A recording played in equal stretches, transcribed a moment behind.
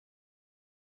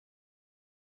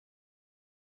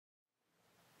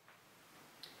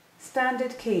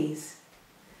Standard keys.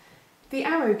 The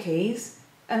arrow keys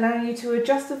allow you to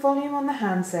adjust the volume on the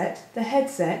handset, the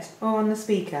headset or on the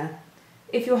speaker.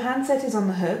 If your handset is on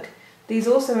the hook, these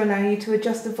also allow you to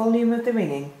adjust the volume of the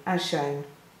ringing, as shown.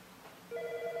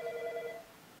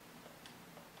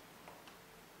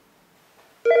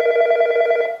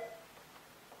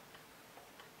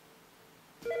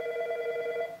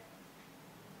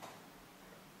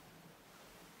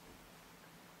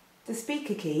 The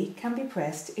speaker key can be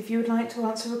pressed if you would like to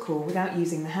answer a call without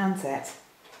using the handset.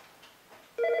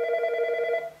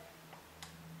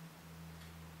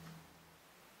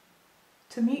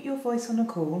 To mute your voice on a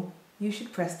call, you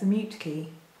should press the mute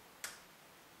key.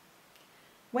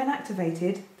 When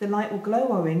activated, the light will glow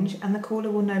orange and the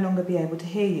caller will no longer be able to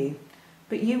hear you,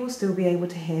 but you will still be able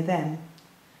to hear them.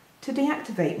 To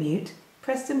deactivate mute,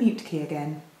 press the mute key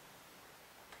again.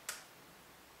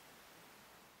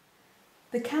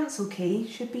 The cancel key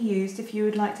should be used if you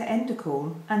would like to end a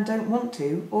call and don't want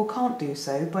to or can't do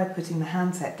so by putting the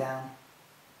handset down.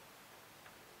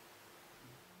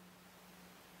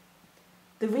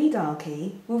 The redial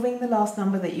key will ring the last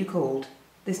number that you called.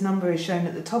 This number is shown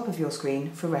at the top of your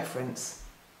screen for reference.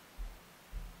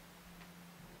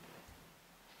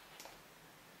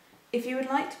 If you would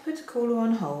like to put a caller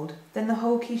on hold, then the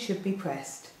hold key should be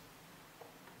pressed.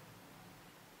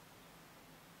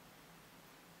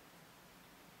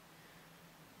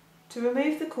 To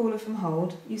remove the caller from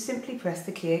hold, you simply press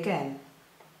the key again.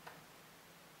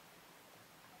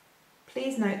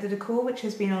 Please note that a call which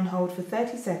has been on hold for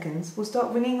 30 seconds will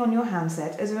start ringing on your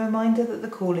handset as a reminder that the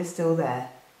call is still there.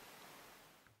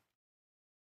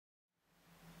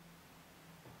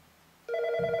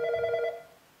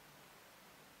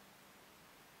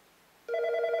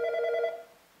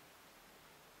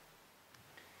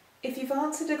 If you've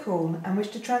answered a call and wish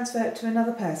to transfer it to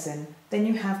another person, then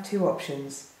you have two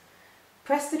options.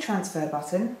 Press the transfer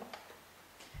button,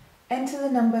 enter the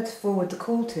number to forward the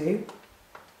call to,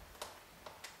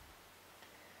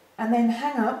 and then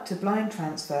hang up to blind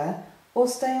transfer or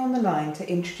stay on the line to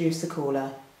introduce the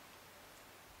caller.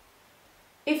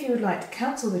 If you would like to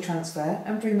cancel the transfer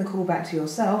and bring the call back to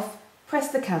yourself,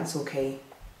 press the cancel key.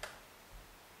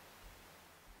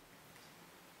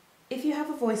 If you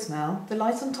have a voicemail, the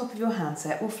light on top of your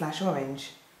handset will flash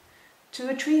orange. To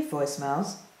retrieve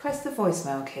voicemails, press the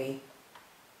voicemail key.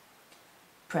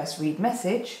 Press read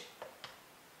message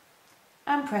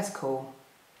and press call.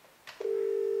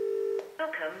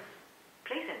 Welcome.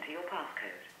 Please enter your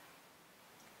passcode.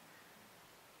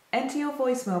 Enter your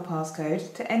voicemail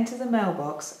passcode to enter the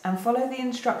mailbox and follow the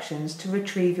instructions to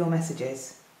retrieve your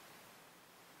messages.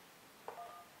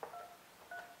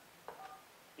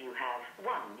 You have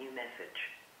one new message.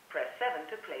 Press 7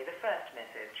 to play the first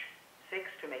message, 6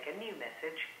 to make a new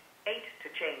message, 8 to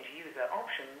change user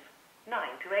options, 9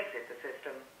 to exit the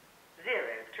system, 0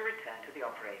 to return to the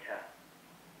operator.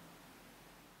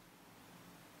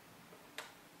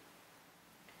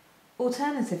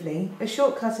 Alternatively, a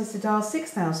shortcut is to dial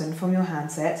 6000 from your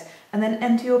handset and then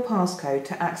enter your passcode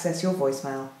to access your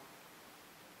voicemail.